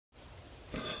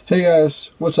Hey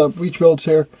guys, what's up? Reach Builds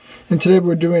here, and today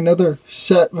we're doing another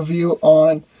set review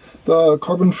on the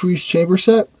Carbon Freeze Chamber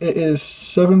set. It is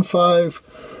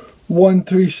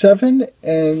 75137,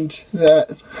 and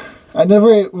that I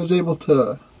never was able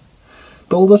to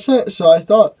build a set, so I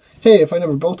thought, hey, if I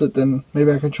never built it, then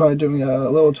maybe I could try doing a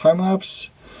little time lapse.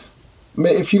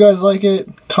 If you guys like it,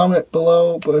 comment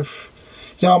below, but if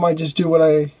you know, I might just do what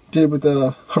I did with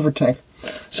the hover tank.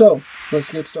 So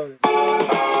let's get started.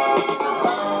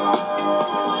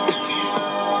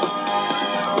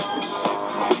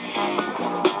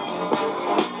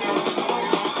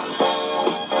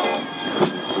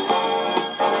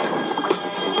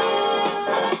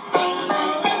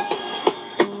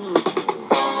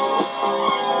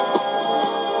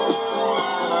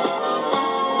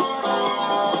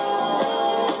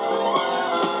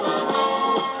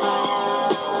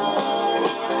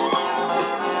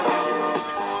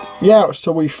 Yeah,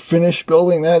 so we finished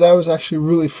building that. That was actually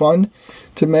really fun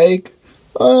to make.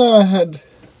 I had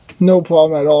no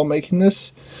problem at all making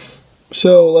this.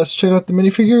 So let's check out the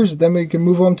minifigures, then we can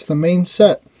move on to the main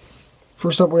set.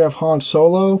 First up we have Han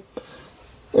Solo.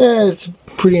 Yeah, it's a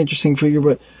pretty interesting figure,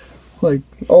 but like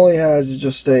all he has is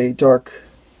just a dark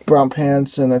brown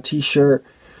pants and a t-shirt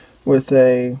with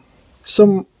a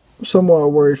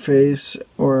somewhat worried face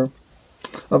or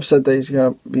upset that he's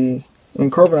gonna be in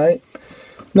carbonite.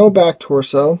 No back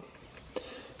torso,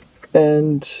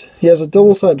 and he has a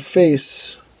double-sided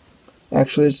face.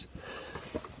 Actually, it's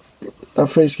a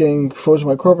face getting frozen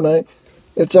by carbonite.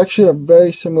 It's actually a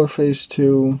very similar face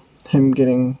to him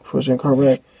getting frozen by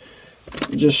carbonite,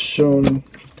 just shown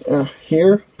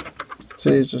here.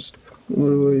 So it's just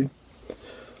literally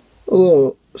a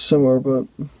little similar, but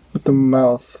with the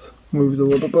mouth moved a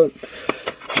little bit. But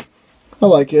I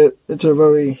like it. It's a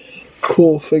very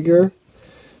cool figure.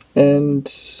 And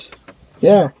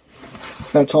yeah,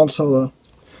 that's Han Solo.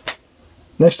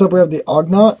 Next up we have the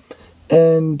Ugnaught,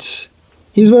 and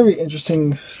he's a very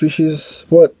interesting species.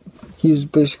 He's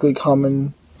basically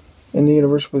common in the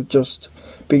universe with just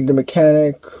being the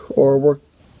mechanic or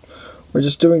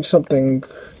just doing something.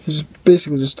 He's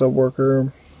basically just a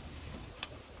worker,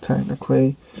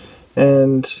 technically.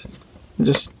 And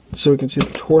just so we can see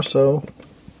the torso.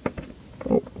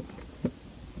 Oh.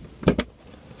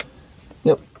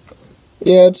 Yep.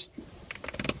 Yeah, it's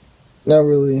not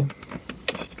really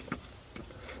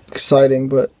exciting,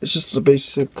 but it's just a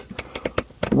basic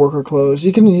worker clothes.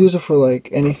 You can use it for like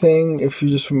anything if you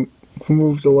just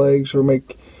remove the legs, or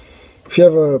if you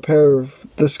have a pair of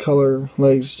this color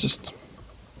legs, just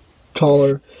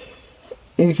taller,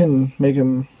 you can make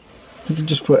them, you can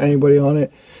just put anybody on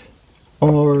it,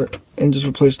 and just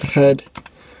replace the head.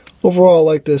 Overall,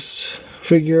 I like this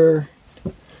figure.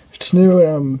 It's new, and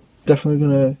I'm definitely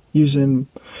gonna use in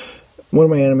one of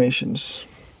my animations.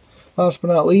 Last but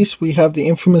not least, we have the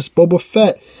infamous Boba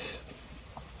Fett.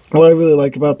 What I really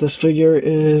like about this figure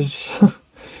is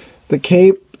the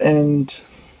cape and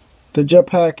the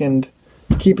jetpack, and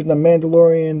keeping the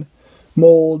Mandalorian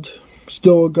mold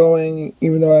still going,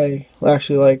 even though I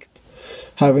actually liked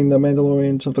having the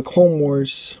Mandalorians of the Clone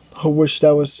Wars. I wish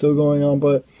that was still going on,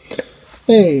 but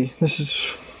hey, this is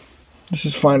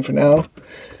fine for now.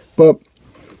 But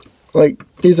like,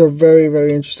 these are very,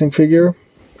 very interesting figure.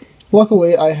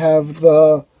 Luckily, I have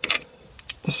the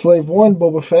Slave 1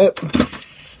 Boba Fett,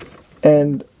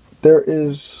 and there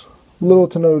is little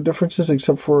to no differences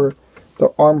except for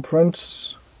the arm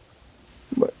prints.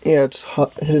 But yeah, it's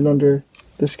hidden under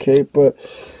this cape, but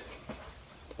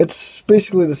it's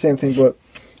basically the same thing, but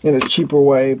in a cheaper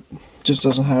way. Just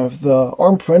doesn't have the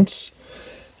arm prints,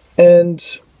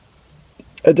 and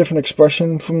a different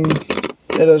expression from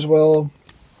it as well.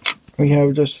 We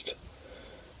have just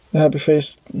the happy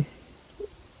face,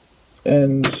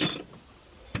 and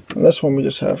in this one we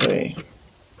just have a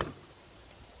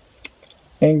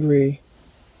angry.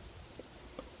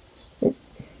 Oh,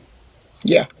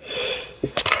 yeah.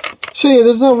 So yeah,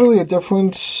 there's not really a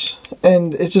difference,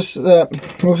 and it's just that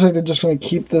it looks like they're just going to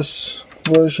keep this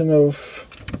version of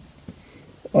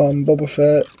Boba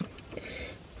Fett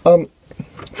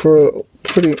for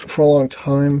a long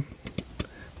time.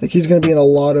 Like, he's going to be in a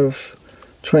lot of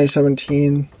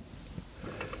 2017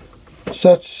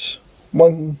 sets.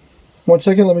 One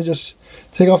second, let me just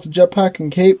take off the jetpack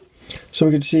and cape so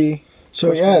we can see.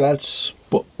 So yeah, that's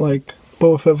like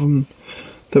Boba Fett from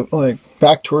the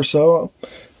back torso.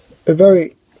 A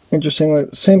very interesting,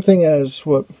 like same thing as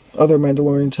what other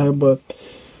Mandalorians have,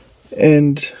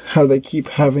 and how they keep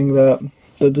having the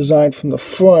design from the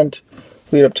front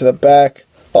lead up to the back.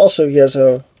 Also, he has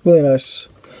a really nice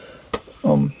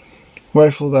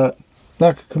rifle that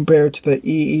not compared to the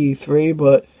EE3,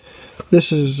 but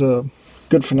this is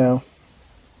good for now.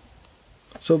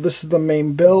 So this is the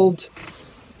main build.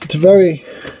 It's a very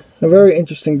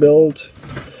interesting build.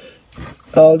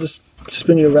 I'll just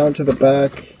spin you around to the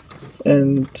back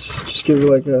and just give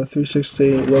you like a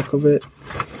 360 look of it.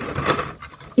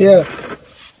 Yeah.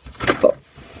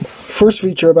 First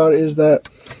feature about it is that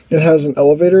it has an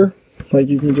elevator. Like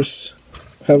you can just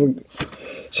have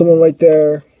someone right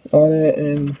there on it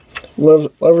and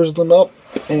levers them up,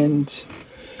 and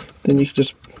then you can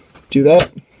just do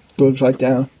that. Goes right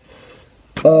down.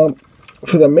 For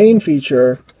the main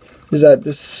feature is that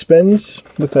this spins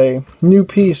with a new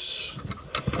piece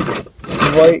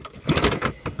right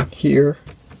here.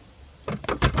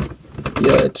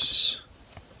 Yeah, it's...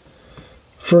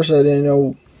 First I didn't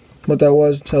know what that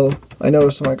was until I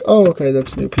noticed. I'm like, oh, okay,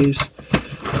 that's a new piece.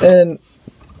 And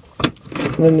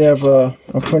then you have a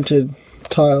printed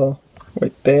tile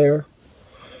right there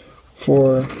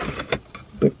for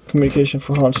the communication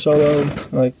for Han Solo.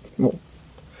 Like, well,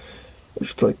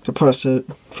 just like to press it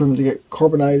for him to get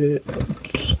carbon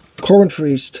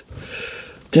freezed.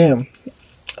 Damn.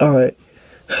 Alright.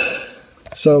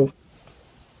 So,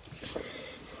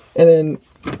 and then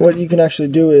what you can actually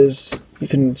do is you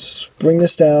can bring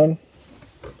this down,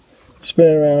 spin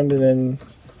it around, and then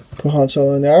put Han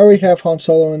Solo in there. I already have Han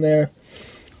Solo in there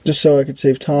just so I could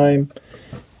save time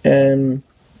and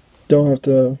don't have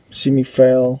to see me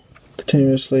fail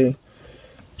continuously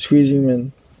squeezing him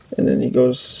in. And then he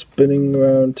goes spinning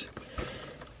around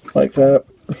like that.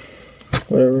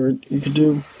 Whatever you could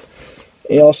do.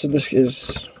 And also, this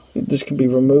can be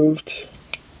removed,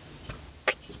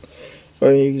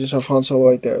 or you can just have Han Solo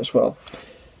right there as well.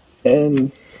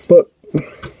 But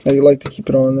I like to keep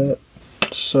it on that,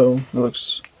 so it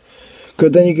looks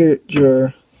good. Then you get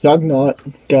your Yagnaut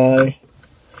guy,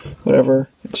 whatever.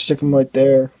 Stick him right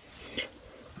there.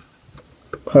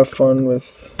 Have fun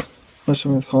with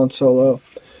messing with Han Solo.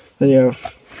 Then you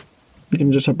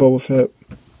can just have Boba Fett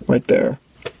right there.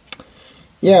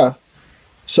 Yeah.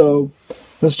 So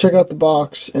let's check out the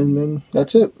box, and then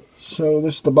that's it. So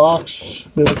this is the box.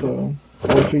 There's the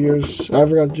four figures. I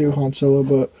forgot to do Han Solo,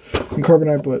 in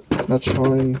Carbonite, but that's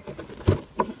fine.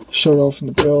 Showed off in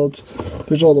the build.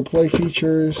 There's all the play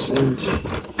features, and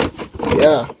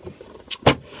yeah.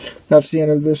 That's the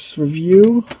end of this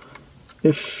review.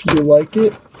 If you like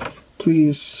it,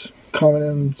 please comment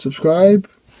and subscribe.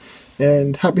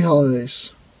 And happy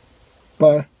holidays.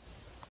 Bye.